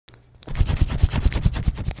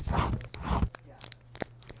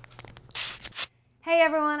Hey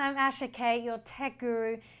everyone, I'm Asha K, your tech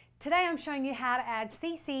guru. Today I'm showing you how to add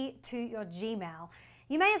CC to your Gmail.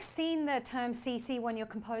 You may have seen the term CC when you're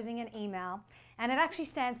composing an email, and it actually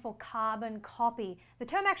stands for carbon copy. The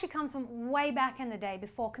term actually comes from way back in the day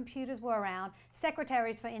before computers were around.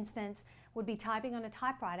 Secretaries, for instance, would be typing on a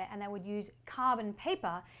typewriter and they would use carbon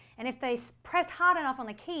paper, and if they pressed hard enough on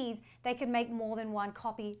the keys, they could make more than one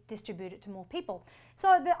copy, distribute it to more people.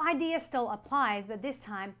 So the idea still applies, but this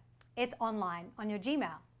time it's online on your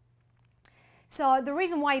Gmail. So the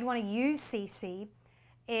reason why you'd want to use CC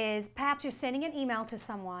is perhaps you're sending an email to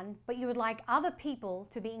someone, but you would like other people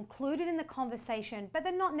to be included in the conversation, but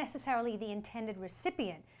they're not necessarily the intended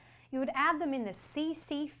recipient. You would add them in the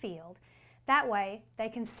CC field. That way they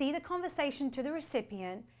can see the conversation to the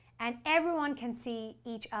recipient and everyone can see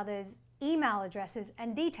each other's email addresses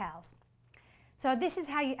and details. So this is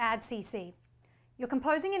how you add CC. You're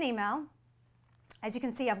composing an email. As you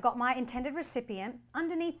can see, I've got my intended recipient.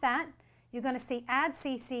 Underneath that, you're going to see Add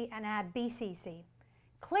CC and Add BCC.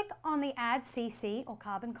 Click on the Add CC or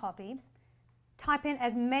carbon copy. Type in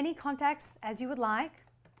as many contacts as you would like.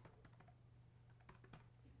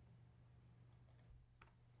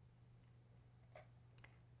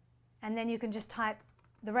 And then you can just type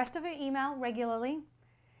the rest of your email regularly.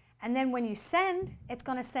 And then when you send, it's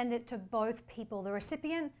going to send it to both people, the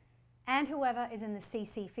recipient and whoever is in the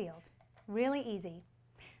CC field. Really easy.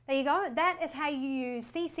 There you go. That is how you use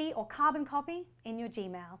CC or carbon copy in your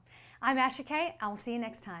Gmail. I'm Asha K. I will see you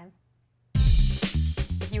next time.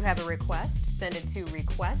 If you have a request, send it to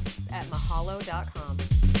requests@mahalo.com.